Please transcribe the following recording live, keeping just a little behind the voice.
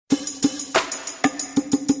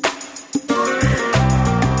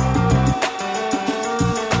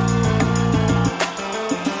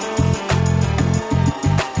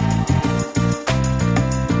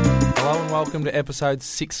welcome to episode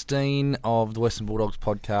 16 of the Western Bulldogs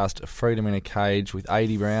podcast, Freedom in a Cage with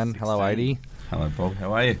 80 Brown. 16. Hello, 80. Hello, Bob.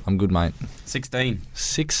 How are you? I'm good, mate. 16.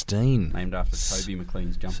 16. Named after Toby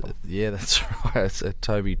McLean's jumper. Yeah, that's right. It's a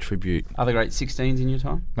Toby tribute. Other great 16s in your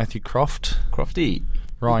time? Matthew Croft. Crofty.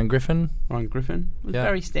 Ryan Griffin. Was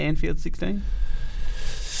Barry Stanfield 16?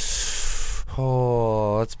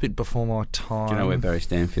 Oh, that's a bit before my time. Do you know where Barry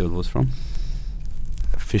Stanfield was from?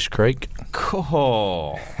 Fish Creek.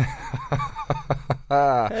 Oh.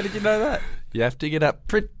 How did you know that? You have to get up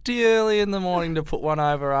pretty early in the morning to put one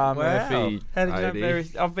over Murphy. How did you know Barry?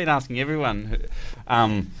 I've been asking everyone.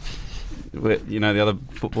 You know the other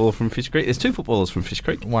footballer from Fish Creek? There's two footballers from Fish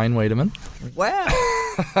Creek. Wayne Wiedemann.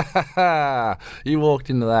 Wow. You walked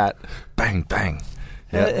into that. Bang, bang.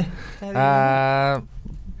 How do you know?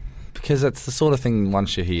 Because that's the sort of thing,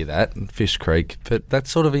 once you hear that, Fish Creek, but that's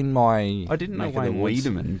sort of in my... I didn't know Wayne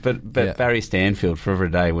Wiedemann, but Barry Stanfield, forever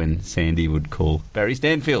a day when Sandy would call Barry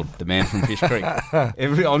Stanfield, the man from Fish Creek,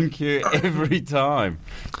 on cue, every time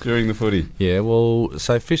during the footy. Yeah, well,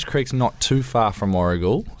 so Fish Creek's not too far from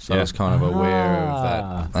Warragul, so I was kind of aware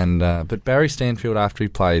of that. And but Barry Stanfield, after he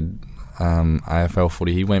played AFL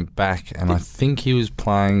footy, he went back, and I think he was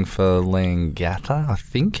playing for Leongatha, I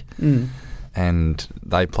think. Mm. And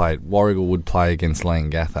Warragul would play against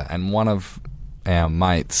Leongatha, and one of our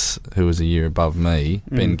mates, who was a year above me,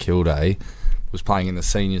 Ben Kilday, was playing in the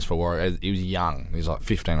seniors for Warragul. He was young, he was like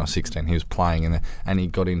 15 or 16, he was playing in and he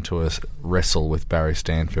got into a wrestle with Barry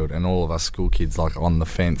Stanfield, and all of us school kids like on the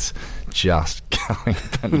fence just going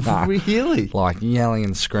bananas. Really? Like yelling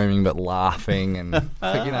and screaming but laughing, and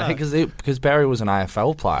because Barry was an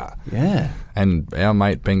AFL player. Yeah. And our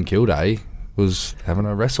mate Ben Kilday was having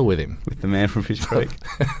a wrestle with him. With the man from Fish Creek.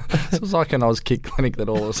 It was like an Oz kick clinic that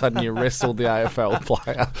all of a sudden you wrestled the AFL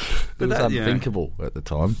player. It was unthinkable at the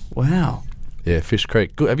time. Wow. Yeah, Fish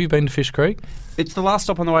Creek. Good. Have you been to Fish Creek? It's the last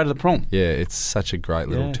stop on the way to the prom. Yeah, it's such a great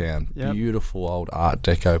little town. Yep. Beautiful old Art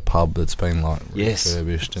Deco pub that's been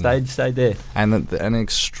refurbished. Stayed there. And an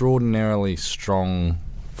extraordinarily strong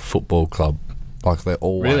football club. Like they're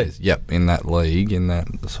always, in that league, in that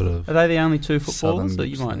sort of... Are they the only two footballers that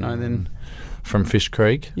you might know then? From Fish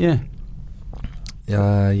Creek? Yeah.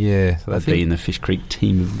 Yeah. So they'd be in the Fish Creek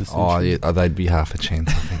team of the century. Oh, yeah, they'd be half a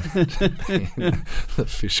chance, I think. The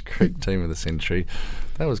Fish Creek team of the century.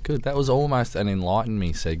 That was good. That was almost an Enlighten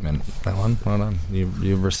Me segment, that one. Well done.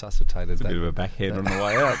 You resuscitated that. A bit of a backhand on the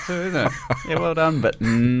way out too, isn't it? Yeah, well done, but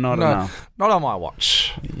not enough. Not on my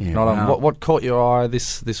watch. Yeah, not on what caught your eye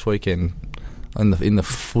this weekend in the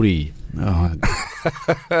footy? Oh.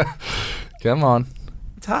 Come on.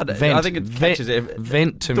 It's hard. Vent. I think it catches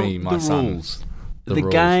Vent to me, my son. Rules. The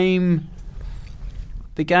game.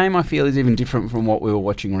 The game, I feel, is even different from what we were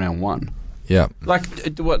watching round one. Yeah. Like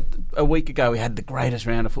a week ago, we had the greatest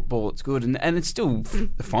round of football. It's good, and it's still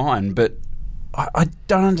fine. But I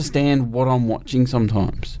don't understand what I'm watching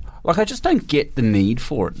sometimes. Like, I just don't get the need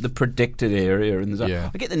for it. The protected area and the zone.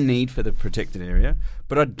 Yeah. I get the need for the protected area,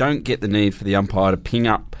 but I don't get the need for the umpire to ping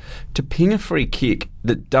a free kick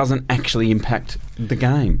that doesn't actually impact the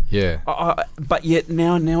game. Yeah. But yet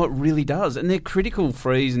now it really does, and they're critical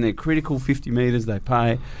frees and they're critical 50 metres they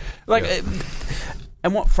pay.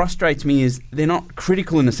 And what frustrates me is they're not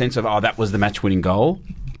critical in the sense of that was the match-winning goal.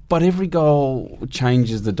 But every goal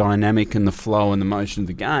changes the dynamic and the flow and the motion of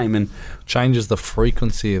the game, and changes the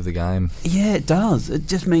frequency of the game. Yeah, it does. It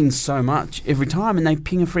just means so much every time. And they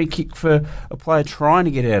ping a free kick for a player trying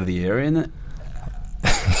to get out of the area, and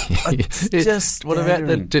it's just. What about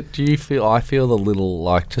the? Do you feel? I feel the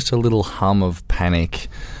little just a little hum of panic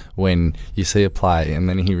when you see a play and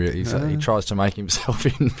then he tries to make himself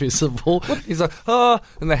invisible. He's like,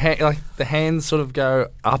 and the hands sort of go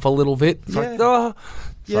up a little bit. It's like,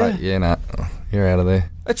 yeah, you're out of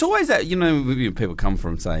there. It's always that, people come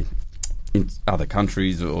from, say, in other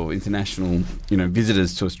countries or international,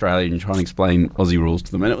 visitors to Australia, and you try and explain Aussie rules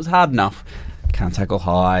to them, and it was hard enough. Can't tackle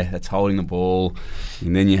high, that's holding the ball,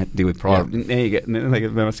 and then you have to deal with pride. Yeah. And then they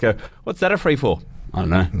must go, what's that a free for? I don't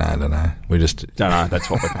know. No, I don't know. We just... Don't know. That's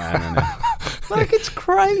what we're paying. Like, it's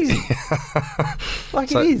crazy.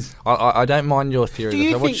 It is. I don't mind your theory. Do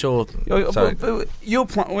you think... What's your...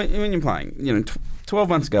 When you're playing, 12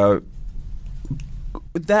 months ago,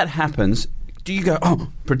 that happens, do you go,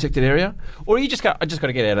 protected area? Or you just go, I just got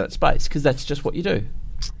to get out of that space, because that's just what you do?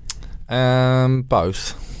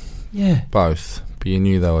 Both. Yeah. Both. But you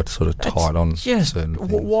knew they were sort of tight on certain things.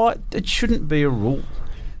 Why? It shouldn't be a rule.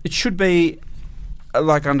 It should be...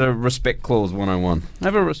 like under Respect Clause 101.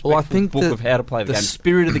 Have a respectful book of how to play the game.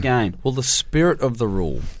 Spirit of the game. Well, the spirit of the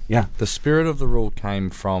rule. Yeah. The spirit of the rule came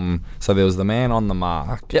from... So there was the man on the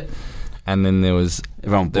mark. Yep. and then there was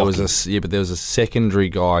Everyone there was a secondary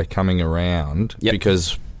guy coming around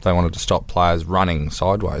because they wanted to stop players running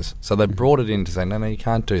sideways. So they brought it in to say, no, you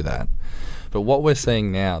can't do that. But what we're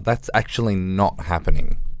seeing now, that's actually not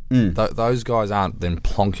happening. Those guys aren't then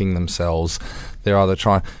plonking themselves. They're either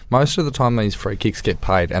trying. Most of the time, these free kicks get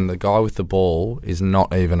paid, and the guy with the ball is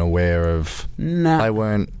not even aware of. No, they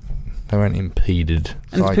weren't impeded.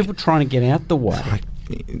 And it's people trying to get out the way.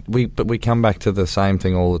 But we come back to the same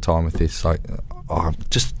thing all the time with this,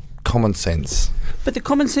 just common sense. But the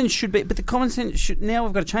common sense should be. But the common sense should. Now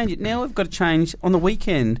we've got to change it. Now we've got to change. On the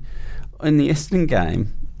weekend, in the Essendon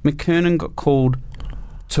game, McKernan got called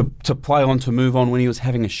to play on, to move on when he was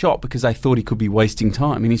having a shot because they thought he could be wasting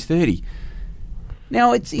time, and he's 30.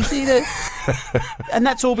 Now it's either, and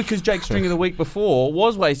that's all because Jake Stringer the week before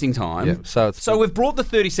was wasting time. Yeah, so we've brought the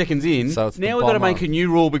 30 seconds in. So now we've got to make a new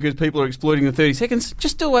rule because people are exploiting the 30 seconds.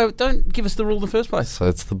 Just don't give us the rule in the first place. So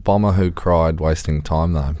it's the Bomber who cried wasting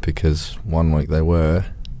time though, because one week they were.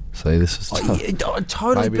 See, this is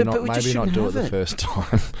totally. Maybe but we not. just Maybe not do it have the first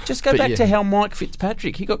time. Just go back to how Mike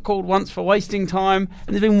Fitzpatrick, he got called once for wasting time,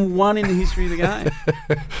 and there's been one in the history of the game.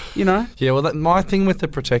 You know. Yeah. Well, my thing with the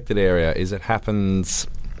protected area is it happens.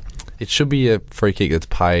 It should be a free kick that's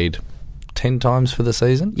paid 10 times for the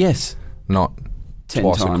season. Yes. Not 10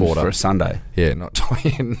 twice times a quarter for a Sunday. Yeah. Not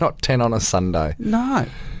 10 on a Sunday. No.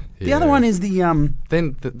 The other one is the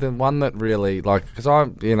Then the one that really because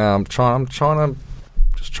I'm trying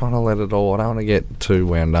to let it all. I don't want to get too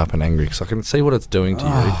wound up and angry because I can see what it's doing to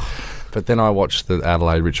you. But then I watched the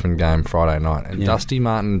Adelaide-Richmond game Friday night, and Dusty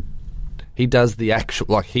Martin, he does the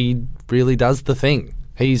actual, he really does the thing.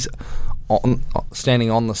 He's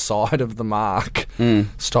standing on the side of the mark,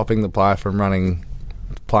 stopping the player from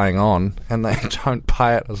playing on, and they don't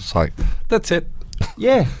pay it. I was like, that's it.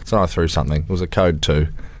 Yeah. So I threw something. It was a code 2.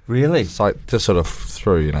 Really? It's just sort of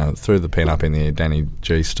threw the pen up in the air, Danny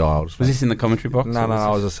G style. Was this in the commentary box? No, I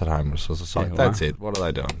was just at home. It was just like, that's it. What are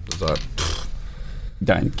they doing? It was like,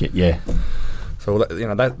 don't get, So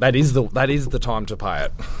that is the time to pay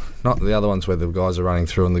it. Not the other ones where the guys are running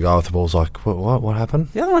through and the guy with the ball's like, what happened?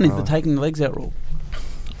 The other one is the taking the legs out rule.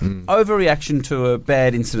 Overreaction to a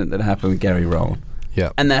bad incident that happened with Gary Rowan. Yeah.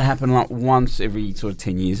 And that happened once every sort of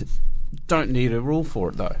 10 years. Don't need a rule for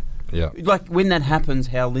it though. Yeah. When that happens,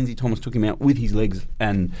 how Lindsay Thomas took him out with his legs,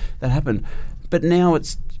 and that happened. But now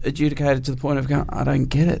it's adjudicated to the point of going, I don't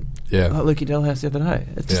get it. Yeah. Like Lukey Delhouse the other day.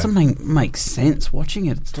 It just doesn't make sense watching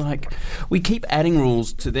it. It's like we keep adding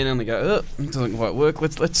rules to then only go, it doesn't quite work.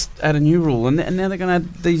 Let's add a new rule. And now they're going to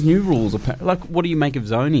add these new rules. What do you make of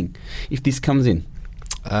zoning if this comes in?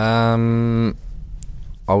 I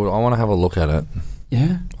want to have a look at it.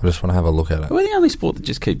 Yeah. I just want to have a look at it. We're the only sport that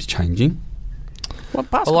just keeps changing.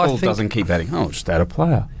 Basketball doesn't keep adding. Just add a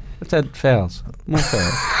player. Let's add fouls. More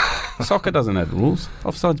fouls. Soccer doesn't add rules.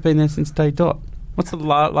 Offside's been there since day dot. What's the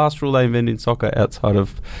last rule they invented in soccer outside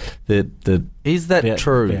of the Is that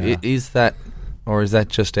true? Is that, or is that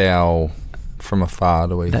just our from afar?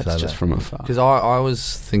 Do we That's say just that? from afar. Because I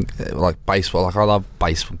always think baseball. I love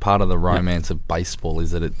baseball. Part of the romance of baseball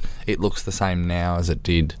is that it looks the same now as it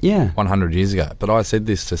did 100 years ago. But I said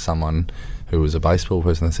this to someone who was a baseball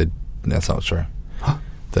person. They said that's not true.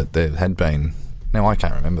 That there had been. Now I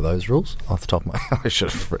can't remember those rules off the top of my head. I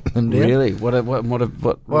should have written them down. Really? What?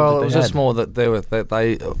 Well, it was just more that they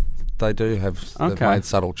do have they've made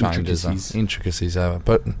subtle changes, intricacies over.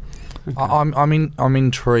 But I'm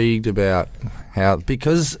intrigued about how,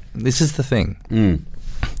 because this is the thing.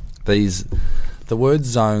 The word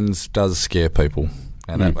zones does scare people,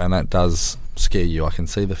 and that does scare you. I can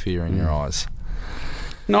see the fear in your eyes.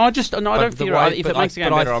 No, I don't fear it. If it makes the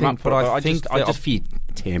game better, I'm up for it. I just fear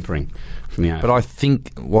tampering from the AFL. But I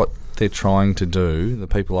think what they're trying to do, the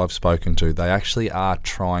people I've spoken to, they actually are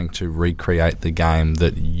trying to recreate the game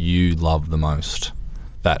that you love the most.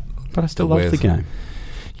 But I still love the game.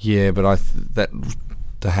 Yeah, but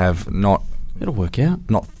to have not... It'll work out.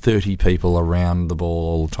 Not 30 people around the ball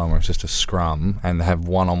all the time where it's just a scrum, and have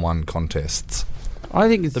one-on-one contests. I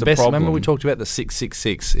think it's the best. problem. Remember we talked about the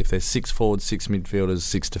 6-6-6. If there's 6 forwards, 6 midfielders,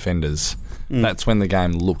 6 defenders, that's when the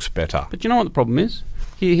game looks better. But you know what the problem is?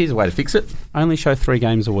 Here's a way to fix it. Only show 3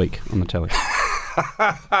 games a week on the telly.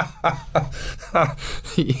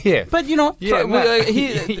 Yeah. But you know,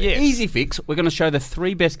 easy fix. We're going to show the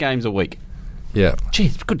 3 best games a week. Yeah. Gee,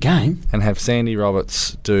 it's a good game. And have Sandy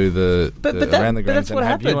Roberts do the around the grounds, and have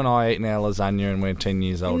happened. you and I eating our lasagna and we're 10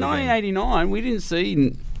 years old. In 1989, we didn't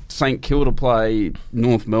see St Kilda play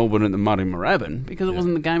North Melbourne at the Mud in Moorabbin because it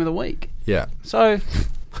wasn't the game of the week. Yeah. So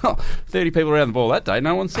 30 people around the ball that day.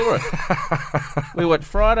 No one saw it. We watched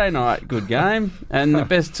Friday night, good game, and the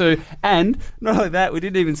best two. And not only that, we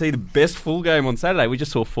didn't even see the best full game on Saturday. We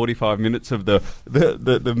just saw 45 minutes of the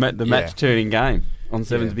match-turning game on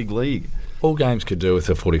Seven's Big League. All games could do with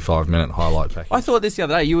a 45-minute highlight package. I thought this the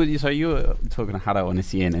other day. You were talking to Hutto on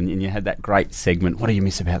SEN, and you had that great segment. What do you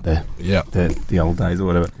miss about the old days or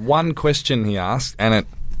whatever? One question he asked, and it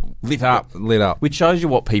lit up, which shows you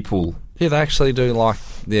what people. Yeah, they actually do like.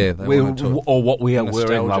 Yeah, they want to talk. Or what we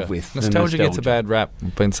were in love with. Nostalgia gets a bad rap.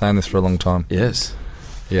 I've been saying this for a long time. Yes.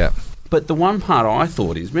 Yeah. But the one part I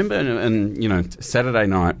thought is, remember, and Saturday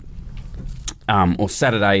night. Or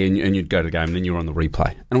Saturday, and you'd go to the game, and then you were on the replay.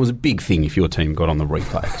 And it was a big thing if your team got on the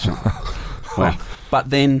replay. Well, but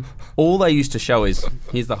then all they used to show is,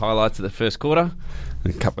 here's the highlights of the first quarter,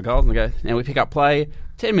 and a couple of goals, and they go, now we pick up play,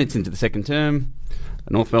 10 minutes into the second term,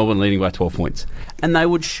 North Melbourne leading by 12 points. And they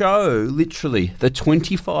would show, literally, the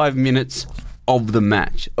 25 minutes of the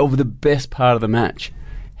match, of the best part of the match.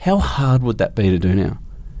 How hard would that be to do now?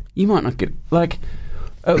 You might not get...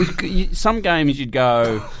 some games you'd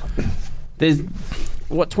go... There's,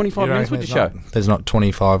 25 minutes would you show? There's not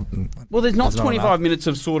 25... Well, there's not 25 minutes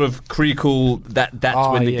of sort of critical... That's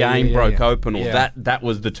when the game broke open, or that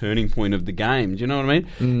was the turning point of the game. Do you know what I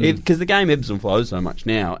mean? Because the game ebbs and flows so much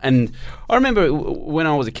now. And I remember when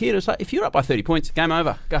I was a kid, it was like, if you're up by 30 points, game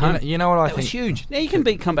over, go home. You know what I think? That was huge. Now you can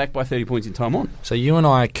come back by 30 points in time on. So you and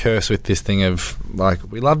I curse with this thing of, like,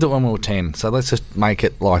 we loved it when we were 10, so let's just make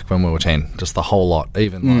it like when we were 10. Just the whole lot.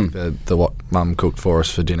 Even like the what Mum cooked for us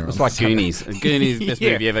for dinner. It's like Goonies. Goonies, best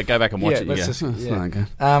movie ever. Go back and watch it.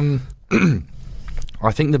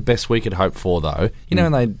 I think the best we could hope for, though,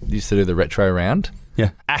 when they used to do the retro round,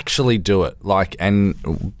 actually do it.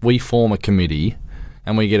 And we form a committee,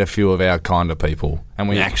 and we get a few of our kind of people, and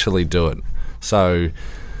we actually do it. So,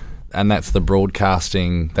 and that's the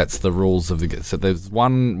broadcasting. That's the rules of the. So there's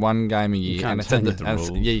one game a year, you can't and change the rules.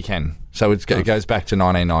 Yeah, you can. So it goes back to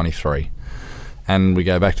 1993, and we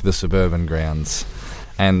go back to the suburban grounds.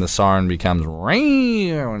 And the siren becomes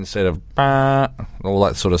instead of all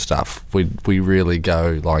that sort of stuff. We really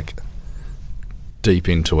go deep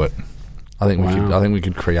into it. I think we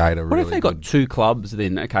could create a. What if they got two clubs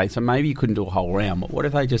then? Okay, so maybe you couldn't do a whole round. But what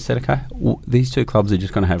if they just said, okay, these two clubs are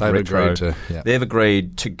just going to have retro. They've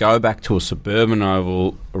agreed to go back to a suburban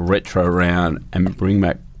oval, a retro round, and bring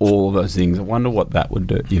back all of those things. I wonder what that would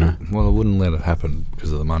do. Well, I wouldn't let it happen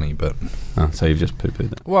because of the money, but so you've just poo-pooed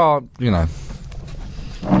that. Well,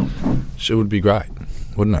 it would be great,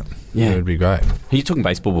 wouldn't it? Yeah. It would be great. You talking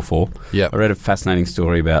baseball before? Yeah. I read a fascinating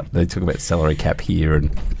story about, they talk about salary cap here,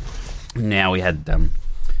 and now we had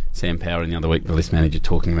Sam Power the other week, the list manager,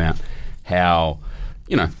 talking about how,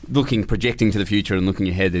 projecting to the future and looking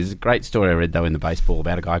ahead. There's a great story I read, though, in the baseball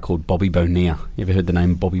about a guy called Bobby Bonilla. You ever heard the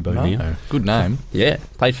name Bobby Bonilla? No. Good name. Yeah.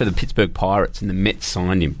 Played for the Pittsburgh Pirates, and the Mets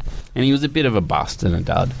signed him. And he was a bit of a bust and a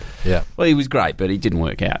dud. Yeah. Well, he was great, but he didn't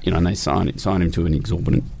work out, and they signed him to an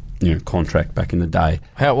exorbitant contract back in the day.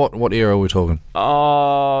 What era are we talking?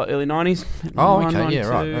 Early 90s. Oh, okay, yeah,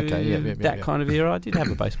 right. Okay, yeah. That kind of era. I did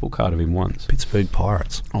have a baseball card of him once. Pittsburgh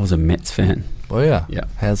Pirates. I was a Mets fan. Oh, yeah? Yeah.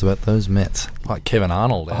 How's about those Mets? Like Kevin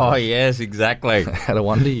Arnold. Oh, yes, exactly. Had a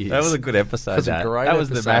wonder years. That was a good episode. That was a great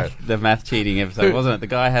episode. That was the math cheating episode, wasn't it? The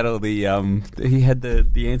guy had all the he had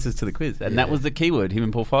the answers to the quiz, and that was the keyword, him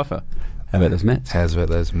and Paul Pfeiffer. How about those Mets? How's about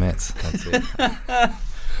those Mets? That's it.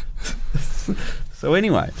 So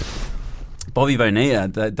anyway, Bobby Bonilla,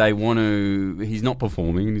 they want to... He's not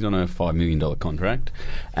performing. He's on a $5 million contract.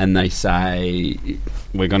 And they say,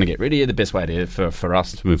 we're going to get rid of you. The best way for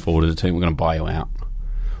us to move forward as a team, we're going to buy you out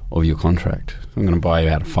of your contract. I'm going to buy you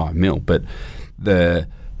out of $5 million. But the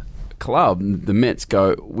club, the Mets,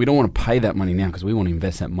 go, we don't want to pay that money now because we want to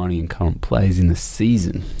invest that money in current players in the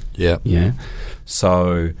season. Yeah. Yeah.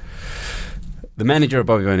 So the manager of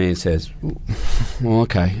Bobby Bonilla says, well,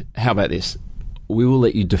 okay, how about this? We will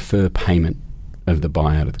let you defer payment of the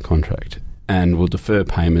buyout of the contract, and we'll defer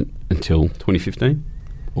payment until 2015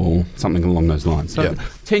 or something along those lines. So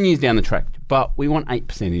 10 years down the track, but we want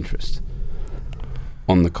 8% interest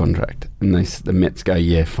on the contract. And the Mets go,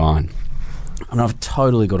 yeah, fine. And I've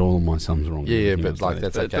totally got all of my sums wrong. Yeah, but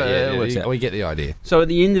that's okay. Yeah, we get the idea. So at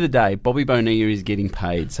the end of the day, Bobby Bonilla is getting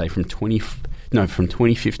paid, say, from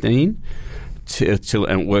 2015 till,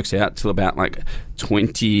 and it works out till about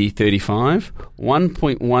 2035,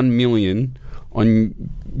 $1.1 million on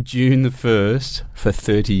June the 1st for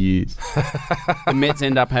 30 years. The Mets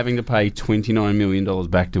end up having to pay $29 million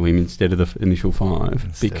back to him instead of the initial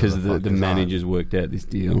 $5 because the managers worked out this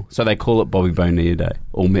deal. So they call it Bobby Bonilla Day.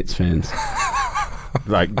 All Mets fans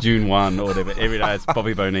like June 1 or whatever. Every day it's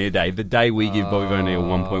Bobby Bonilla Day. The day we give Bobby Bonilla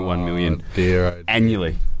 1.1 million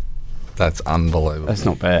annually. That's unbelievable. That's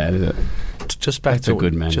not bad, is it? Just back That's to a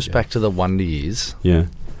good manager. Just back to the wonder years. Yeah.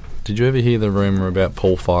 Did you ever hear the rumour about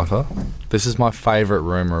Paul Pfeiffer? This is my favourite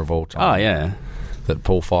rumour of all time. Oh, yeah. That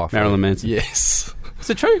Paul Pfeiffer... Marilyn Manson. Yes. Is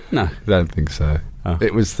it true? No. I don't think so. Oh.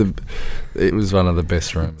 It was one of the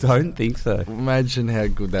best rumours. Don't think so. Imagine how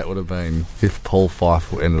good that would have been if Paul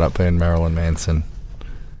Pfeiffer ended up being Marilyn Manson.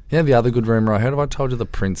 Yeah, the other good rumour I heard, have I told you the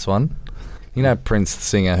Prince one? You know Prince, the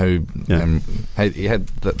singer who... Yeah. He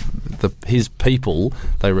had his people,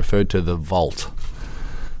 they referred to the vault,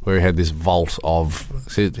 where he had this vault of...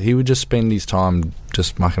 So he would just spend his time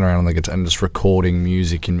just mucking around on the guitar and just recording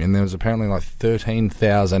music. And there was apparently like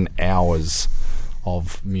 13,000 hours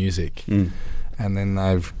of music. Mm. And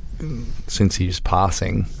then since he's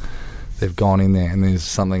passing, they've gone in there and there's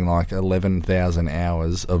something like 11,000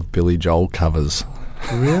 hours of Billy Joel covers.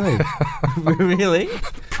 Really? Really?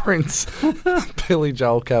 Prince Billy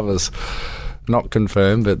Joel covers. Not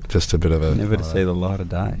confirmed, but just a bit of a... Never to see the light of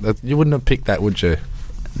day. You wouldn't have picked that, would you?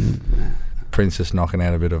 Prince just knocking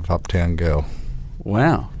out a bit of Uptown Girl.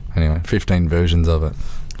 Wow. Anyway, 15 versions of it.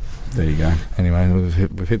 There you go. Anyway,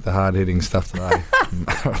 we've hit the hard-hitting stuff today.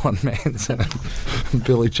 Marilyn Manson and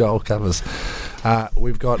Billy Joel covers.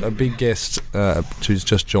 We've got a big guest who's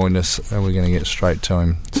just joined us, and we're going to get straight to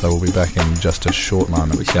him. So we'll be back in just a short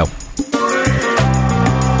moment. We shall.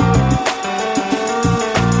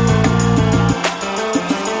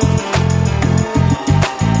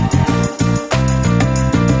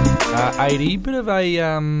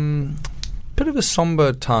 Bit of a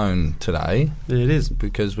sombre tone today. It is,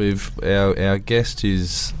 because our guest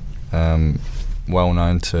is well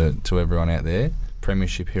known to everyone out there,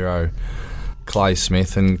 Premiership hero Clay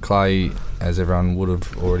Smith, and Clay, as everyone would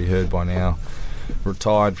have already heard by now,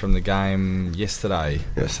 retired from the game yesterday.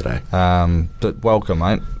 But welcome,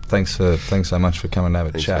 mate. Thanks so much for coming to have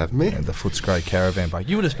a Thanks chat for having me. at the Footscray Caravan Park.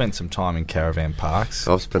 You would have spent some time in caravan parks.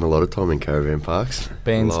 I've spent a lot of time in caravan parks.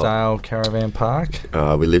 Bairnsdale Caravan Park.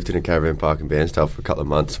 We lived in a caravan park in Bairnsdale for a couple of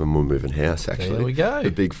months when we were moving house, actually. There we go.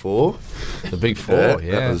 The Big Four. The Big Four,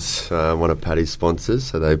 yeah. That was one of Paddy's sponsors,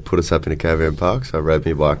 so they put us up in a caravan park, so I rode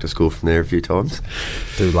my bike to school from there a few times.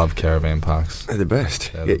 Do love caravan parks. They're the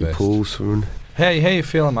best. They're Get the your best. pool, swimming. How you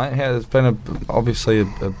feeling, mate? It's been obviously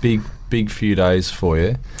a big few days for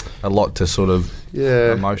you. A lot to sort of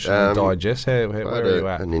emotionally digest. Where are you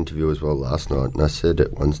at? An interview as well last night, and I said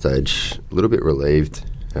at one stage a little bit relieved,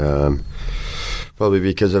 probably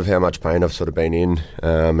because of how much pain I've sort of been in,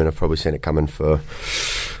 and I've probably seen it coming for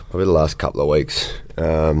probably the last couple of weeks,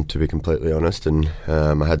 to be completely honest. And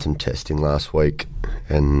I had some testing last week,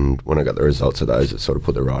 and when I got the results of those, it sort of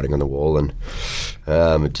put the writing on the wall, and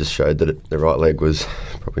it just showed that the right leg was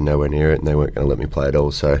probably nowhere near it, and they weren't going to let me play at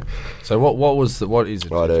all. So what is it?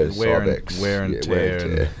 Right, Wear and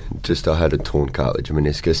tear. Just I had a torn cartilage and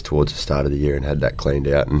meniscus towards the start of the year and had that cleaned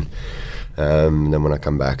out, and then when I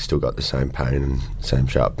come back, still got the same pain and same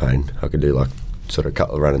sharp pain. I could do like sort of a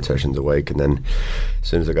couple of running sessions a week, and then as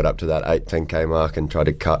soon as I got up to that 8-10k mark and tried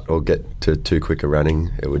to cut or get to too quick a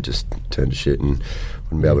running, it would just turn to shit and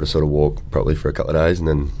wouldn't be able to sort of walk properly for a couple of days, and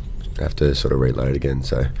then have to sort of reload again.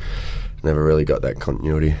 So never really got that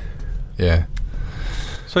continuity. Yeah.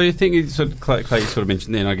 So you think, Clay, you sort of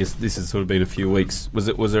mentioned then, I guess this has sort of been a few weeks. Was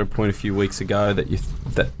there a point a few weeks ago that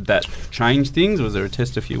that changed things? Was there a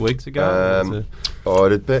test a few weeks ago?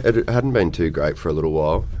 It hadn't been too great for a little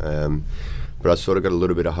while, but I sort of got a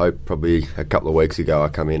little bit of hope probably a couple of weeks ago. I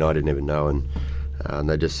come in, I didn't even know, and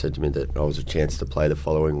they just said to me that I was a chance to play the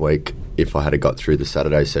following week if I had got through the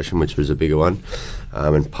Saturday session, which was a bigger one,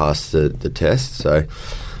 and passed the test. So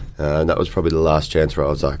that was probably the last chance where I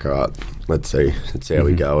was like, all right, let's see how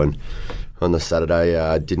we go. And on the Saturday,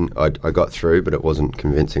 I got through, but it wasn't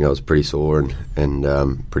convincing. I was pretty sore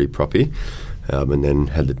and pretty proppy, and then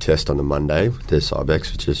had the test on the Monday, the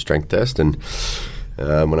Cybex, which is a strength test, and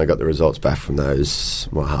when I got the results back from those,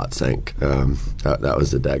 my heart sank. That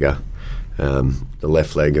was the dagger. The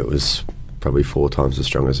left leg, it was probably 4 times as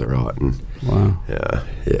strong as the right. And wow.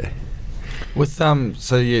 Yeah. With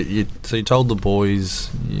so you told the boys,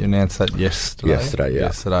 you announced that yesterday.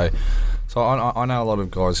 Yesterday. So I know a lot of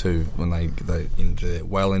guys who, when they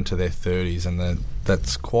into their 30s, and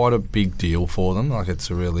that's quite a big deal for them. Like it's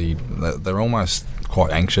they're almost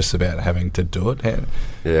quite anxious about having to do it.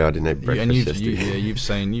 Yeah, I didn't eat breakfast yesterday. You've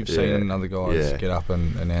seen other guys get up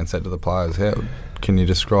and announce that to the players. Can you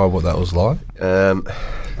describe what that was like? I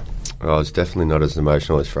was definitely not as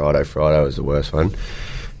emotional as Friday. Friday was the worst one.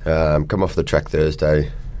 Come off the track Thursday,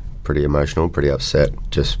 pretty emotional, pretty upset,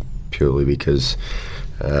 just purely because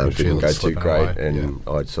Didn't go too slipping great, away, and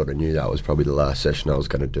I sort of knew that was probably the last session I was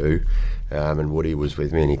going to do. And Woody was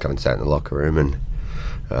with me, and he kind of sat in the locker room, and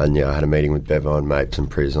I had a meeting with Bevo, Mapes and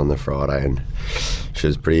Priz on the Friday, and she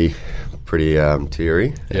was pretty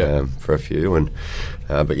teary for a few, and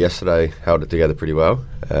but yesterday held it together pretty well.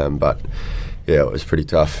 But yeah, it was pretty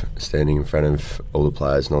tough standing in front of all the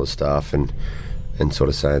players and all the staff, and sort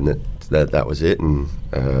of saying that was it, and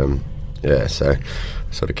so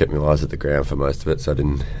I sort of kept my eyes at the ground for most of it, so I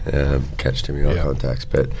didn't catch too many eye contacts.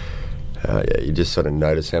 But you just sort of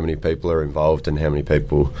notice how many people are involved and how many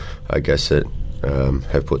people, I guess, that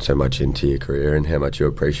have put so much into your career and how much you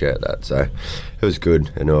appreciate that. So it was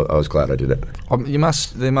good, and I was glad I did it.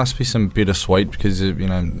 There must be some bittersweet because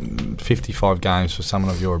 55 games for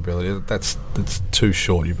someone of your ability, that's too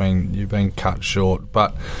short. You've been cut short,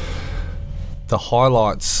 but the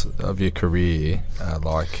highlights of your career are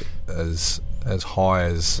like as high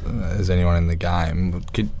as anyone in the game.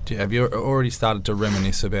 Have you already started to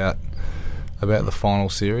reminisce about the final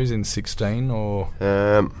series in 16, or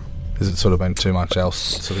has it sort of been too much else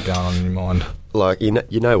sort of going on in your mind? Like you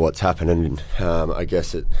know what's happening. I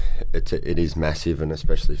guess it is massive, and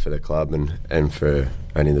especially for the club and for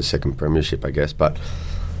only the second premiership, I guess. But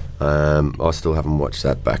I still haven't watched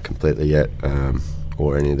that back completely yet.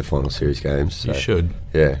 Or any of the final series games. So, you should.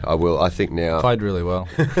 Yeah, I will. I think now... Played really well.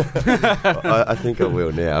 I think I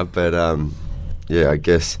will now, but I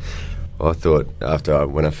guess I thought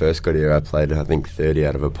when I first got here, I played, I think, 30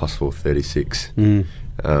 out of a possible 36. And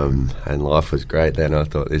life was great then. I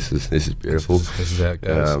thought, this is beautiful. This is how it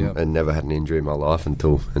goes, and never had an injury in my life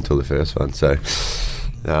until the first one. So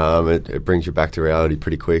it brings you back to reality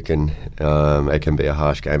pretty quick, and it can be a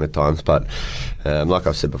harsh game at times. But like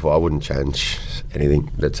I've said before, I wouldn't change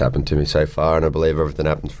anything that's happened to me so far, and I believe everything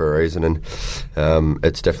happens for a reason, and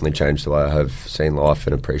it's definitely changed the way I have seen life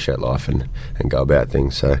and appreciate life and go about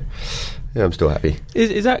things. So yeah, I'm still happy.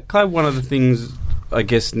 Is that kind of one of the things, I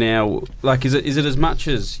guess, now, like, is it as much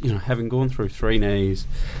as, having gone through 3 knees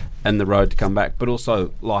and the road to come back, but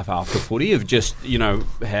also life after footy, of just,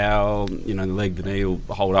 how, the leg, the knee will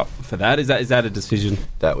hold up for that? Is that a decision?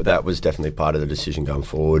 That was definitely part of the decision going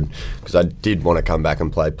forward, because I did want to come back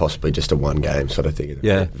and play possibly just a one game sort of thing.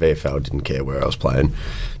 Yeah. VFL didn't care where I was playing,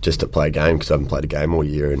 just to play a game, because I haven't played a game all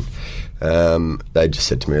year, and they just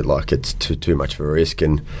said to me, like, it's too much of a risk,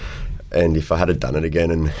 and if I had done it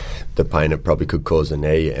again, and the pain it probably could cause the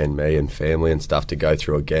knee and me and family and stuff to go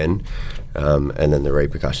through again, and then the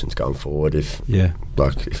repercussions going forward, if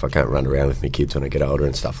I can't run around with my kids when I get older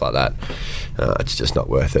and stuff like that, it's just not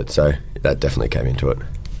worth it. So that definitely came into it.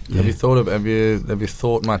 Yeah. Have you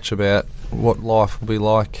thought much about what life will be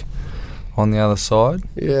like on the other side?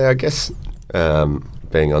 Yeah, I guess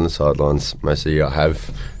being on the sidelines most of the year, I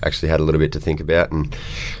have actually had a little bit to think about, and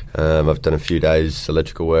I've done a few days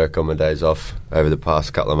electrical work on my days off over the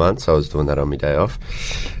past couple of months. I was doing that on my day off.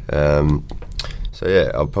 So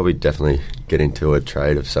yeah, I'll probably definitely get into a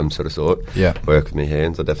trade of some sort. Yeah, work with my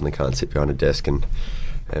hands. I definitely can't sit behind a desk and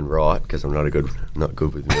write, because I'm not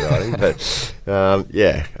good with my writing. But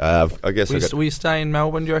I guess will you stay in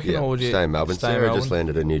Melbourne, do you reckon? Yeah, or would you stay in Melbourne. Sarah just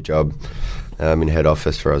landed a new job in head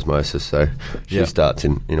office for osmosis, so she starts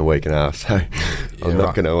in a week and a half. So I'm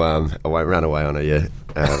not going to. I won't run away on her yet.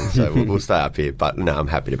 So we'll stay up here. But no, I'm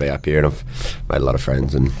happy to be up here, and I've made a lot of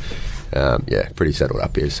friends, and pretty settled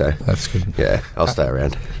up here. So that's good. Yeah, I'll stay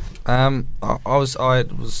around. I was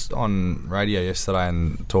on radio yesterday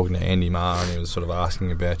and talking to Andy Marr, and he was sort of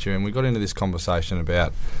asking about you, and we got into this conversation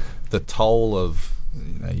about the toll of,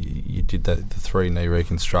 you did the 3 knee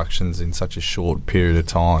reconstructions in such a short period of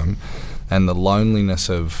time, and the loneliness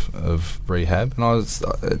of rehab. And I was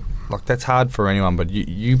like, that's hard for anyone, but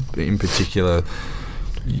you in particular,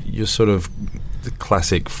 you're sort of the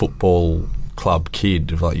classic football club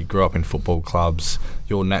kid. Like, you grew up in football clubs,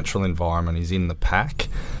 your natural environment is in the pack.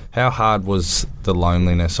 How hard was the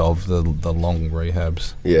loneliness of the long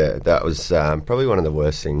rehabs? Yeah, that was probably one of the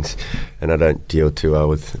worst things, and I don't deal too well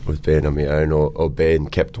with being on my own or being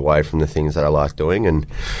kept away from the things that I like doing, and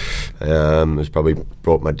it's probably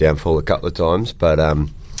brought my downfall a couple of times, but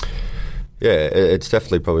it's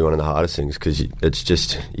definitely probably one of the hardest things, because it's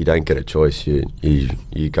just, you don't get a choice.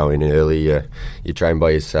 You go in early, you train by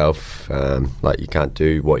yourself, like, you can't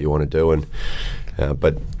do what you want to do, and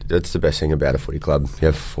but that's the best thing about a footy club. You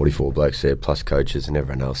have 44 blokes there, plus coaches and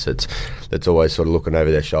everyone else that's always sort of looking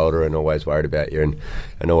over their shoulder and always worried about you,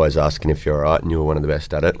 and always asking if you're all right, and you're one of the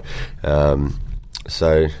best at it.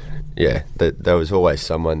 So yeah, there was always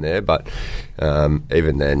someone there, but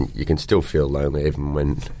even then you can still feel lonely, even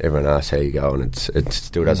when everyone asks how you go, and it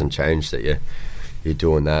still doesn't change that you're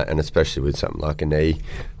doing that, and especially with something like a knee,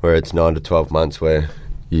 where it's 9 to 12 months where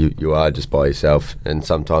you are just by yourself. And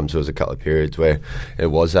sometimes there was a couple of periods where it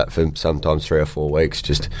was that for sometimes 3 or 4 weeks,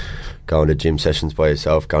 just going to gym sessions by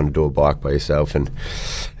yourself, going to do a bike by yourself, and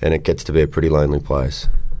it gets to be a pretty lonely place.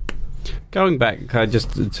 Going back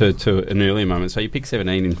just to an earlier moment, so you picked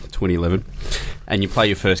 17 in 2011 and you play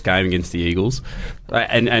your first game against the Eagles,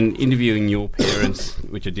 and interviewing your parents,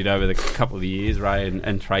 which I did over the couple of years, Ray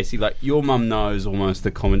and Tracy, like your mum knows almost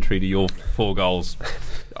the commentary to your 4 goals.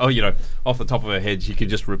 Oh, off the top of her head, she could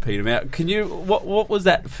just repeat them out. Can you? What was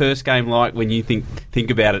that first game like when you think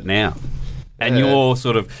about it now, and your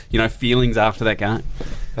sort of feelings after that game?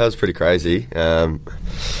 That was pretty crazy. The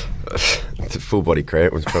full body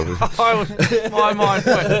cramp was probably. my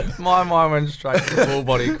mind went straight to full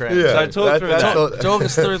body cramp. Yeah, so talk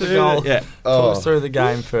us through the goal. Yeah, talk us through the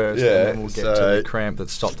game first, and then we'll get to the cramp that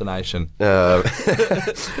stopped the nation.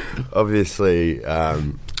 Obviously,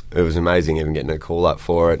 it was amazing even getting a call up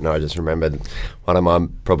for it, and I just remembered one of my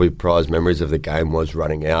probably prized memories of the game was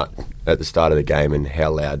running out at the start of the game and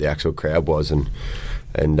how loud the actual crowd was, and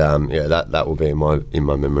that will be in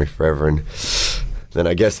my memory forever. And then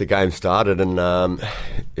I guess the game started, and I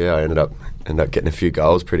ended up getting a few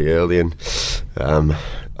goals pretty early, and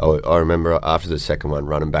I remember after the second one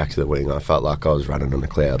running back to the wing, I felt like I was running on a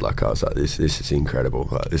cloud. Like I was like, this is incredible.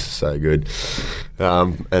 Like, this is so good.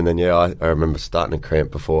 And then I remember starting to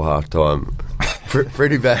cramp before half time.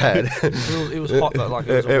 Pretty bad. It was hot though, like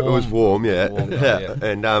it was warm. Yeah.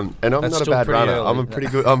 And I'm That's not a bad runner. early.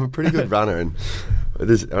 I'm a pretty good runner, and I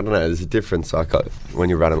don't know. There's a difference. Like when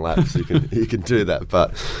you're running laps, you can do that.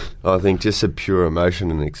 But I think just the pure emotion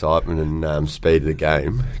and excitement and speed of the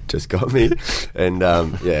game just got me. And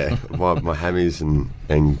my hammies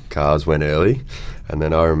and cars went early. And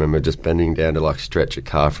then I remember just bending down to like stretch a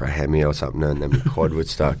car for a hammy or something, and then my quad would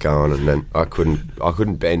start going, and then I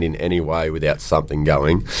couldn't bend in any way without something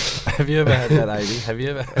going. Have you ever had that, AD? Have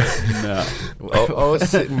you ever? No. I was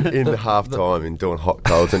sitting in half time and doing hot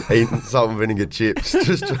coals and eating salt and vinegar chips,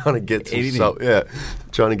 just trying to get some salt. Yeah,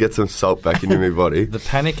 trying to get some salt back into my body. The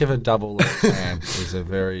panic of a double leg cramp is a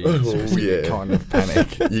very specific kind of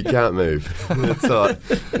panic. You can't move. It's like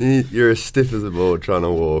you're as stiff as a board trying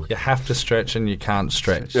to walk. You have to stretch and you can't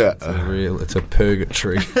stretch. Yeah. It's a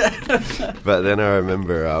purgatory. But then I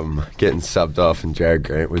remember getting subbed off, and Jarrad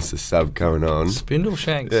Grant was the sub coming on. Spindle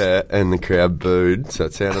shanks. Yeah, and the crowd booed, so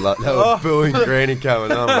it sounded like they were booing Granny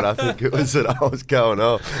coming on, but I think it was that I was going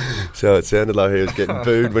off. So it sounded like he was getting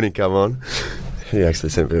booed when he come on. He actually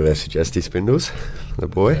sent me a message, Esty Spindles, the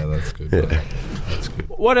boy. Yeah, that's good. Yeah. That's good.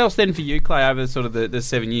 What else then for you, Clay, over sort of the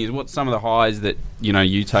 7 years? What's some of the highs that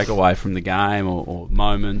you take away from the game, or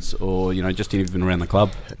moments, or just even around the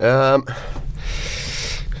club?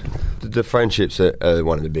 The friendships are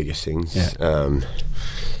one of the biggest things. Yeah.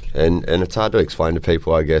 And it's hard to explain to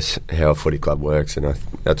people, I guess, how a footy club works, and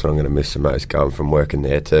that's what I'm going to miss the most, going from working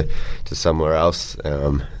there to somewhere else.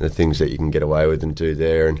 The things that you can get away with and do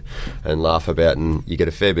there and laugh about, and you get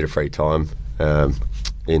a fair bit of free time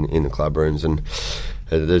in the club rooms, and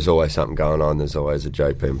there's always something going on. There's always a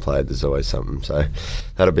joke being played. There's always something. So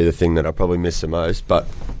that'll be the thing that I probably miss the most. But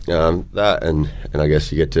that and I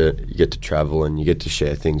guess you get to travel, and you get to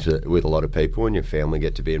share things with a lot of people, and your family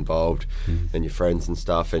get to be involved, and your friends and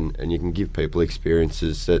stuff, and you can give people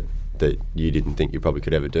experiences that you didn't think you probably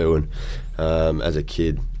could ever do. And as a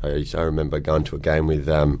kid, I remember going to a game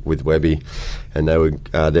with Webby, and they were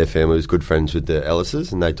their family was good friends with the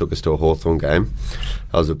Ellises, and they took us to a Hawthorn game.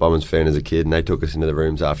 I was a Bombers fan as a kid, and they took us into the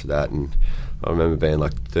rooms after that, and I remember being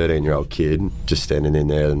like a 13-year-old kid just standing in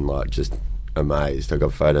there and like just amazed. I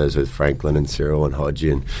got photos with Franklin and Cyril and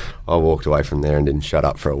Hodgie, and I walked away from there and didn't shut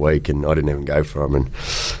up for a week, and I didn't even go for them. And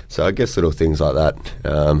so I guess little things like that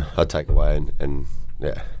I take away, and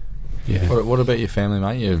yeah. Yeah. What about your family,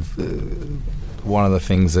 mate? You've one of the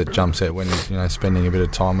things that jumps out when spending a bit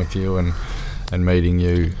of time with you and meeting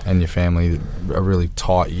you and your family, a really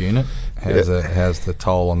tight unit. How's the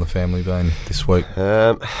toll on the family been this week?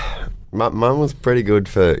 Mum was pretty good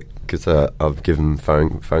because I've given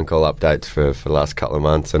phone call updates for the last couple of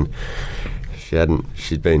months, and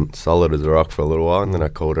she'd been solid as a rock for a little while, and then I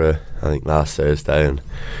called her I think last Thursday, and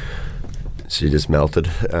she just melted.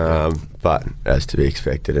 But as to be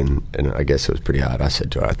expected, and I guess it was pretty hard. I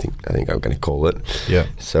said to her, I think I'm going to call it. Yeah.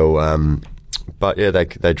 So, but yeah,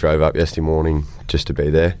 they drove up yesterday morning just to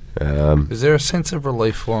be there. Is there a sense of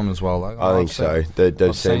relief for them as well? Like, I think so.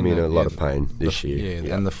 They've seen me in a lot of pain this year.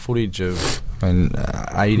 Yeah, and the footage of,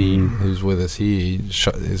 Adi, who's with us here,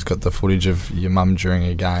 has got the footage of your mum during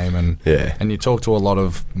a game, and you talk to a lot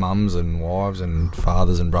of mums and wives and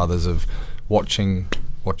fathers and brothers of watching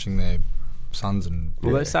their sons and...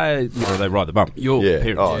 Well, they say they ride the bump. Your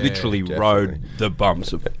parents literally rode the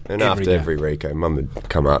bumps of and after every Rico, Mum would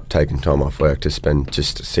come up, taking time off work to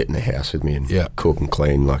sit in the house with me and cook and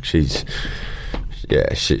clean. Like she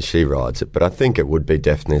rides it. But I think it would be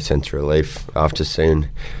definitely a sense of relief after seeing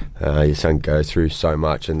your son go through so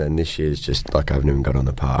much, and then this year's just like I haven't even got on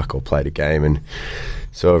the park or played a game, and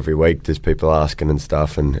so every week there's people asking and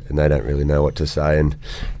stuff, and they don't really know what to say, and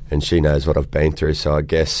she knows what I've been through, so I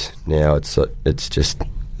guess now it's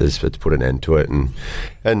put an end to it,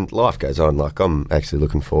 and life goes on. Like I'm actually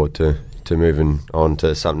looking forward to moving on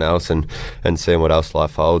to something else and seeing what else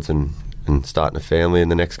life holds, and starting a family in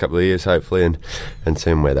the next couple of years hopefully, and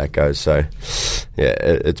seeing where that goes. So yeah,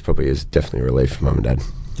 it's probably is definitely a relief for Mum and Dad.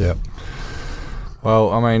 Yeah.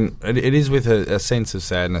 Well, I mean, it is with a sense of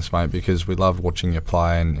sadness, mate, because we love watching you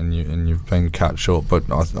play, and you've been cut short. But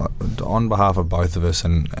on behalf of both of us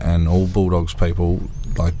and all Bulldogs people,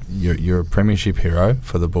 like you're a premiership hero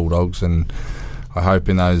for the Bulldogs, and I hope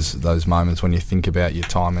in those moments when you think about your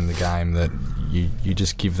time in the game that you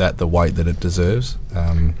just give that the weight that it deserves.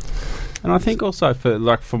 And I think also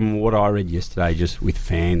from what I read yesterday, just with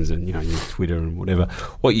fans and your Twitter and whatever,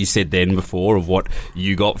 what you said then before of what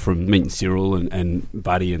you got from meeting Cyril and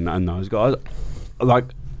Buddy and those guys, like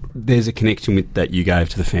there's a connection with that you gave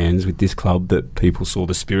to the fans with this club, that people saw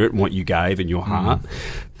the spirit and what you gave and your heart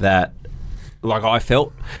that. Like I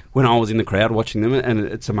felt when I was in the crowd watching them, and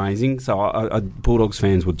it's amazing. So Bulldogs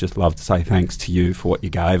fans would just love to say thanks to you for what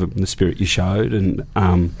you gave and the spirit you showed, and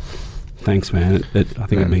thanks, man. I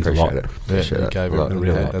think it means a lot. Appreciate it. Gave it a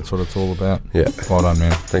real lot. That's what it's all about. Yeah. Well done,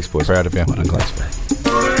 man. Thanks, boys. Proud of you. Well done, thanks, man.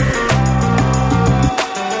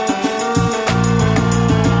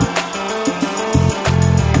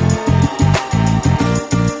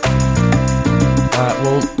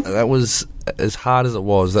 That was as hard as it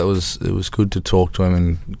was. It was good to talk to him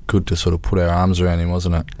and good to sort of put our arms around him,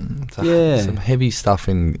 wasn't it? Some heavy stuff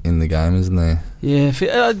in the game, isn't there? Yeah.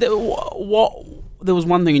 There was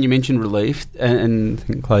one thing, and you mentioned relief, and I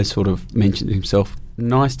think Clay sort of mentioned it himself.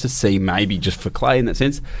 Nice to see, maybe just for Clay in that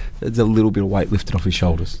sense, there's a little bit of weight lifted off his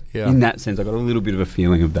shoulders. Yeah. In that sense, I got a little bit of a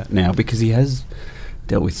feeling of that now, because he has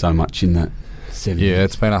dealt with so much in that 7 years. Yeah,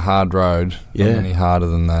 it's been a hard road. Not any harder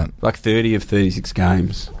than that. Like 30 of 36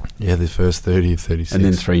 games. Yeah, the first 30 of 36. And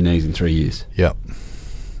then 3 knees in 3 years. Yep.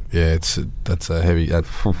 Yeah, that's a heavy... and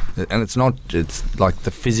it's like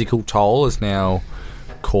the physical toll is now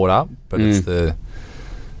caught up, but it's the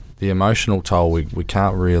emotional toll we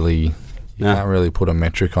can't really... can't really put a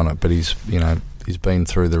metric on it, but he's been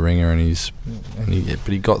through the ringer,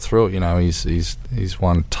 but he got through it. He's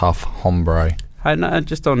one tough hombre. Hey, no,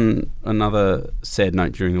 just on another sad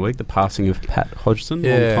note during the week, the passing of Pat Hodgson,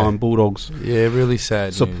 long-time Bulldogs. Yeah, really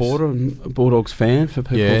sad supporter news. And Bulldogs fan for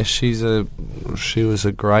people. Yeah, she was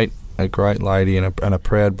a great lady and a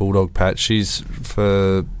proud Bulldog. Pat. She's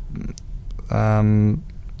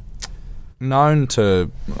known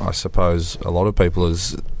to, I suppose, a lot of people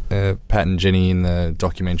as Pat and Jenny in the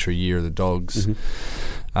documentary Year of the Dogs.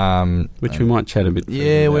 Which we might chat a bit.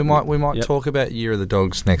 Yeah, we might talk about Year of the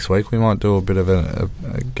Dogs next week. We might do a bit of a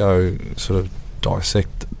go sort of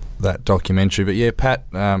dissect that documentary. But yeah,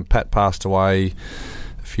 Pat passed away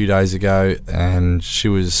a few days ago, and she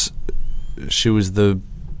was the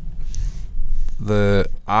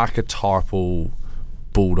archetypal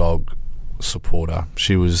Bulldog supporter.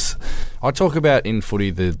 She was. I talk about in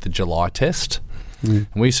footy the July test, and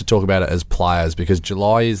we used to talk about it as players, because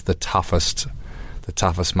July is the toughest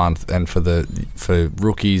month, and for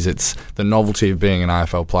rookies, it's the novelty of being an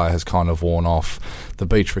AFL player has kind of worn off. The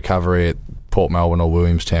beach recovery at Port Melbourne or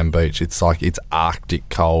Williamstown Beach, it's like it's Arctic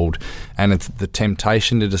cold, and it's the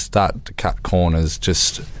temptation to just start to cut corners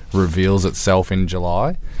just reveals itself in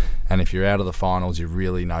July, and if you're out of the finals, you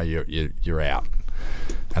really know you're out.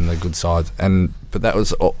 And the good sides, but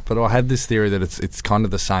I had this theory that it's kind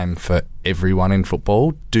of the same for everyone in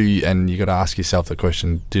football. And you got to ask yourself the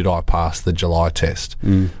question: did I pass the July test?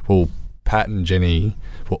 Well, Pat and Jenny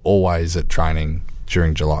were always at training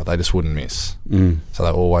during July. They just wouldn't miss, so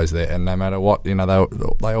they're always there. And no matter what,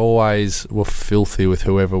 they always were filthy with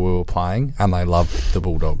whoever we were playing, and they loved the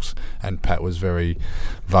Bulldogs. And Pat was very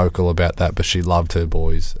vocal about that, but she loved her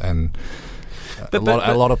boys and. A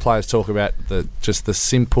lot of players talk about the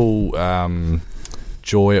simple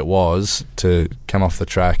joy it was to come off the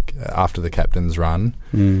track after the captain's run,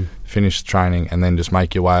 finish training, and then just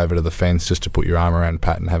make your way over to the fence just to put your arm around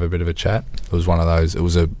Pat and have a bit of a chat. It was one of those. It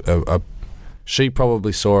was she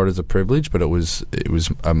probably saw it as a privilege, but it was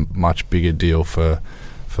a much bigger deal for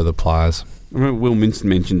the players. I remember Will Minson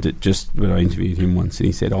mentioned it just when I interviewed him once, and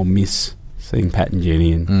he said, "I'll miss seeing Pat and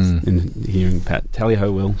Jenny and hearing Pat,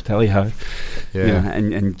 tally-ho, Will, tally-ho. Yeah. You know,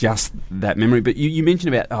 and just that memory. But you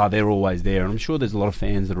mentioned about, they're always there. And I'm sure there's a lot of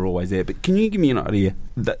fans that are always there. But can you give me an idea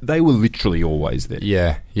that they were literally always there?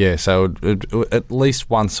 Yeah. So at least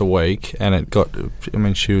once a week, and it got, I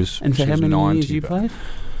mean, she was 90. And for how many years you played?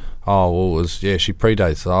 Oh, well, it was, she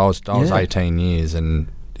predates. So I was 18 years, and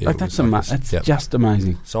that's just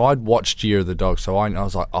amazing. So I'd watched Year of the Dog, so I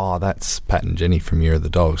was like, oh, that's Pat and Jenny from Year of the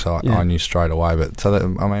Dog, so I knew straight away. But so that,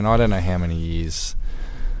 I mean, I don't know how many years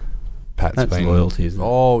Pat's been. That's loyalty, isn't it?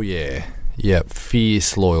 Oh yeah,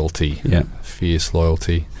 fierce loyalty. Yeah, fierce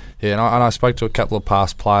loyalty. Yeah, and I spoke to a couple of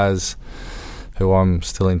past players who I'm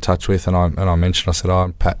still in touch with, and I mentioned, I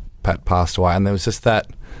said, Pat passed away, and there was just that,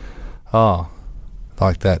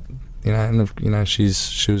 like that. You know, she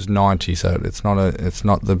was 90, so it's not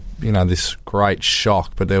the this great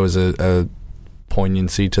shock, but there was a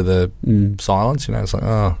poignancy to the silence. You know, it's like,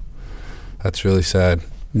 oh, that's really sad.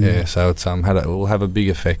 Yeah, so it's it will have a big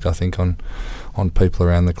effect, I think, on people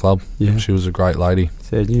around the club. Yeah, she was a great lady.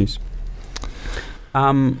 Sad news.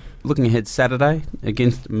 Looking ahead, Saturday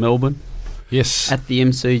against Melbourne. Yes. At the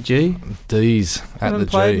MCG. D's at the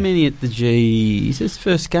G. Played many at the G. Is this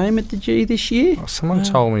first game at the G this year? Someone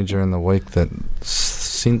told me during the week that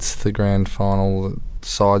since the grand final, the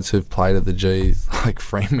sides who've played at the G, like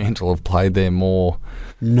Fremantle, have played there more.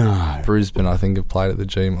 No. Brisbane, I think, have played at the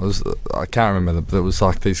G. I can't remember. But it was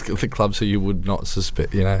like the clubs who you would not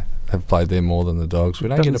suspect, have played there more than the Dogs. We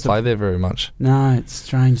don't get to play there very much. No, it's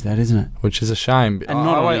strange that, isn't it? Which is a shame. And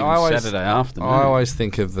not on Saturday afternoon. I always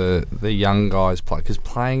think of the young guys play, because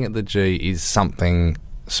playing at the G is something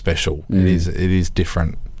special. It is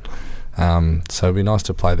different. So it'd be nice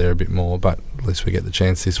to play there a bit more, but at least we get the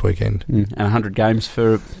chance this weekend. And 100 games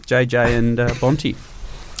for JJ and Bonti.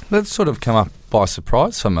 That's sort of come up by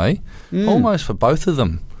surprise for me, almost for both of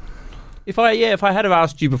them. If I had have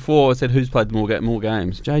asked you before, I said who's played more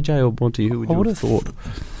games, JJ or Bonti, who would you have thought?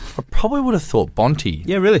 I probably would have thought Bonti.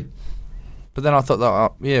 Yeah, really. But then I thought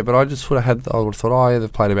but I just would have thought,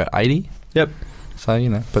 they've played about 80. Yep.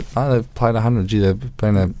 So but no, they've played 100. Gee, they've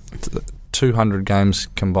been 200 games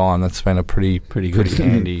combined. That's been a pretty good,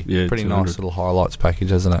 handy, pretty 200. Nice little highlights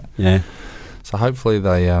package, hasn't it? Yeah. So hopefully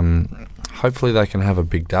they can have a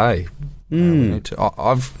big day.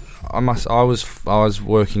 I was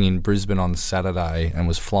working in Brisbane on Saturday and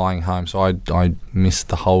was flying home, so I missed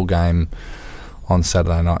the whole game on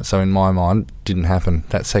Saturday night. So in my mind, didn't happen.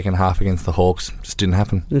 That second half against the Hawks just didn't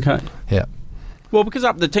happen. Okay. Yeah. Well, because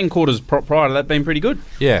up the 10 quarters prior to that, been pretty good.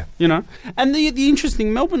 Yeah. And the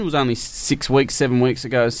interesting, Melbourne was only 7 weeks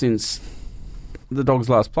ago since the Dogs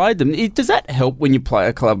last played them. Does that help when you play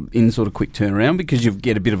a club in sort of quick turnaround because you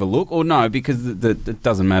get a bit of a look, or no, because it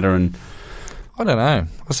doesn't matter? And I don't know.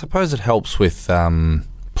 I suppose it helps with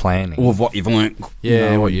planning. Or what you've learnt.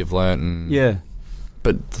 Yeah, what you've learnt. And yeah.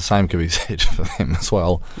 But the same could be said for them as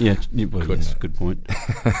well. Yeah, yes, good point.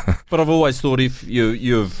 But I've always thought if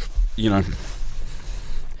you've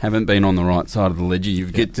haven't been on the right side of the ledger, you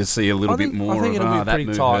get to see a little bit more. I think it'll be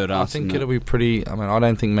pretty tight. I think it'll be pretty. I mean, I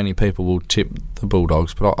don't think many people will tip the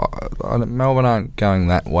Bulldogs, but Melbourne aren't going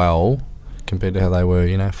that well compared to how they were,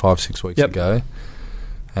 5-6 weeks ago.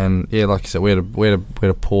 And yeah, like you said, we had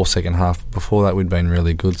a poor second half. Before that, we'd been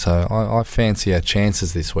really good. So I fancy our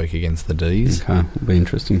chances this week against the D's. Okay, it'll be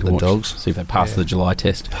interesting to watch. The Dogs. See if they pass the July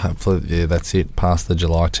test. Hopefully, yeah, that's it. Pass the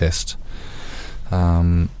July test.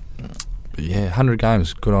 But yeah, 100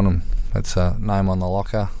 games. Good on them. That's a name on the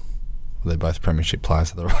locker. They're both premiership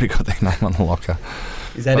players, so they've already got their name on the locker.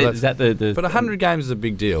 Is that it? Is that the? But 100 games is a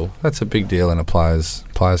big deal. That's a big deal in a player's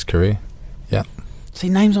career. Yeah. See,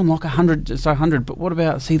 names on locker, 100, but what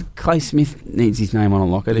about, Clay Smith needs his name on a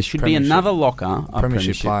locker. There should be another locker, a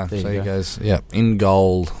premiership player. So he goes, in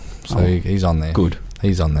gold. So he's on there. Good.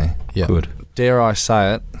 He's on there. Yeah. Good. Dare I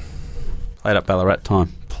say it? Played up Ballarat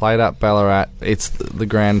time. Played up Ballarat. It's the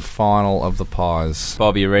grand final of the Pies.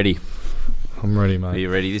 Bob, you ready? I'm ready, mate. Are you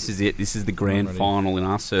ready? This is it. This is the grand final in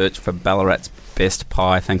our search for Ballarat's best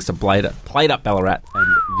pie, thanks to Played Up Ballarat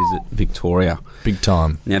and Visit Victoria. Big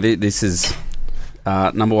time. Now, this is...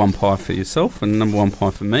 number one pie for yourself and number one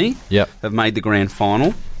pie for me. Yep. Have made the grand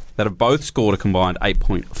final. That have both scored a combined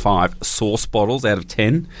 8.5 sauce bottles out of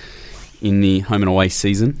 10 in the home and away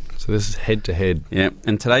season. So this is head to head. Yeah.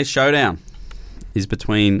 And today's showdown is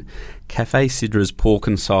between Cafe Sidra's pork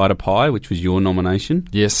and cider pie, which was your nomination.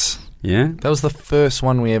 Yes. Yeah. That was the first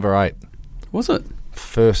one we ever ate. Was it?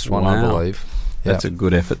 First one, I believe. That's a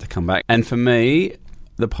good effort to come back. And for me,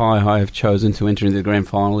 the pie I have chosen to enter into the grand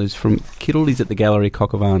final is from Kittleties at the Gallery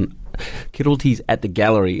Cock of Arn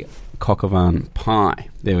pie.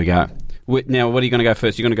 There we go. Now, what are you going to go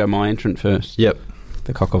first? You're going to go my entrant first. Yep.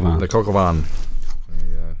 The coq au vin. The coq au vin. There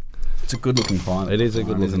you go. It's a good-looking pie. It is a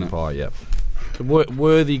good-looking pie, yep.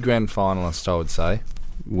 Worthy grand finalist, I would say.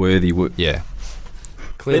 Worthy. Yeah.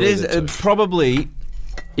 Clearly it is probably,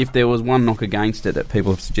 if there was one knock against it that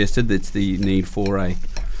people have suggested, it's the need for a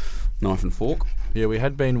knife and fork. Yeah, we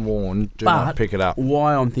had been warned, do not pick it up.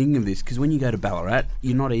 Why I'm thinking of this, because when you go to Ballarat,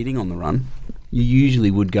 you're not eating on the run. You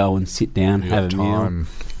usually would go and sit down, have a meal,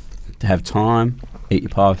 to have time, eat your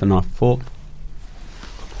pie with a knife and fork.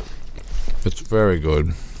 It's very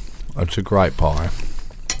good. It's a great pie.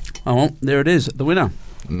 Oh, well, there it is, the winner.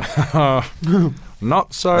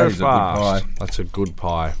 Not so That is a good fast. pie. That's a good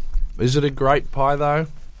pie. Is it a great pie, though?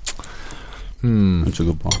 It's a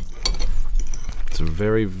good pie. It's a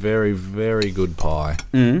very, very, very good pie.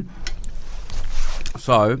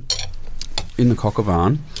 So, in the coq au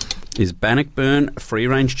vin is Bannockburn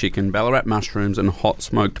free-range chicken, Ballarat mushrooms and hot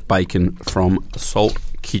smoked bacon from Salt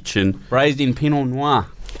Kitchen, braised in Pinot Noir.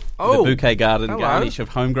 Oh, the bouquet garden hello. garnish of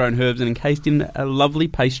homegrown herbs and encased in a lovely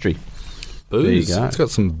pastry. Booze. There you go. It's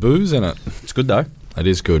got some booze in it. It's good though. It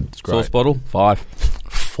is good. It's great. Sauce bottle, 5.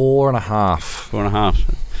 4.5.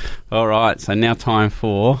 4.5. All right, so now time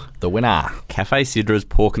for The winner. Cafe Sidra's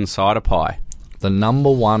pork and cider pie, The number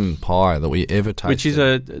one pie that we ever tasted. which is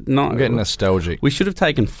I'm I'm getting nostalgic. We should have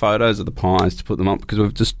taken photos of the pies to put them up because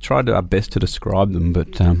we've just tried our best to describe them,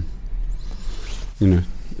 but you know,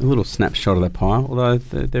 a little snapshot of that pie. Although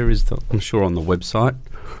there is, I'm sure, on the website.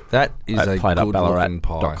 That is At a good-looking pie.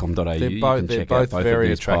 plateupballarat.com.au. They're You both, can they're check out both both very of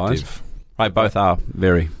these attractive. pies. Right, both are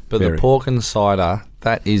very, But very. the pork and cider,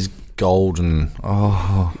 that is golden.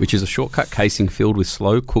 Oh, Which is a shortcut casing filled with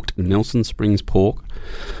slow-cooked Nelson Springs pork,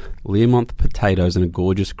 Learmonth potatoes and a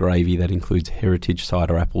gorgeous gravy that includes heritage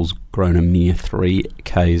cider apples grown a mere 3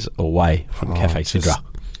 k's away from Cafe just Sidra.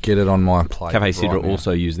 Get it on my plate. Cafe right Sidra now.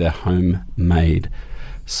 also use their homemade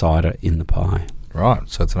cider in the pie. Right,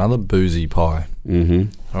 so it's another boozy pie. Mm-hmm.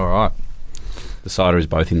 All right. The cider is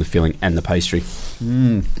both in the filling and the pastry.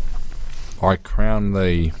 I crown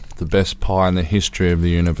the best pie in the history of the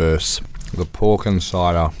universe. The pork and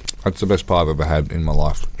cider. That's the best pie I've ever had in my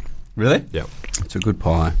life. Really? Yep. It's a good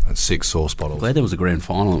pie. That's 6 sauce bottles. Glad there was a grand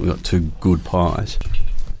final and we got 2 good pies.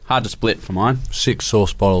 Hard to split for mine. 6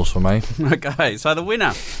 sauce bottles for me. Okay, so the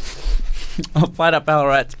winner of Plate Up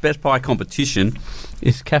Ballarat's Best Pie competition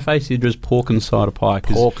is Cafe Sidra's pork and cider pie.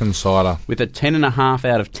 'Cause Pork and cider. with a 10.5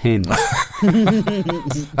 out of 10.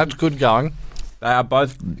 That's good going. They are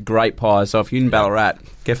both great pies, so if you're in Ballarat,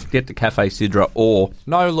 get to Cafe Sidra or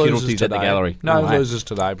No losers Kittlesy's today. at the gallery. No No, losers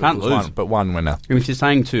today, but, Can't there's lose. One, but one winner. And if you're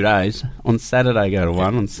staying 2 days, on Saturday go to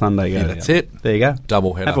one, on Sunday go to the That's other. it. There you go.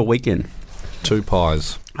 Double header. Have a weekend. 2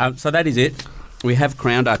 pies. So that is it. We have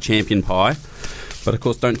crowned our champion pie. But of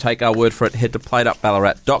course, don't take our word for it. Head to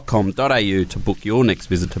plateupballarat.com.au to book your next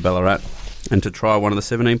visit to Ballarat and to try one of the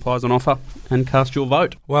 17 pies on offer and cast your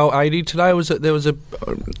vote. Well, 80 today there was a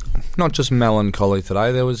not just melancholy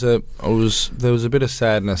today. There was a bit of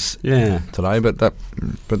sadness today, but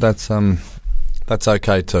that's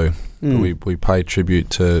okay too. We pay tribute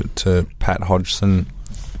to Pat Hodgson,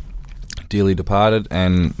 dearly departed,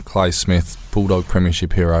 and Clay Smith, Bulldog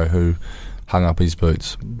Premiership hero, who hung up his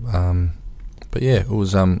boots. But yeah, it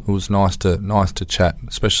was nice to chat,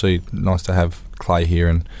 especially nice to have Clay here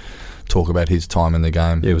and talk about his time in the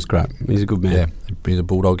game. Yeah, it was great. He's a good man. Yeah, he's a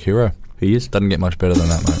Bulldog hero. He is. Doesn't get much better than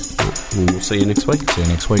that, mate. And we'll see you next week. See you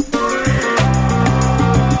next week.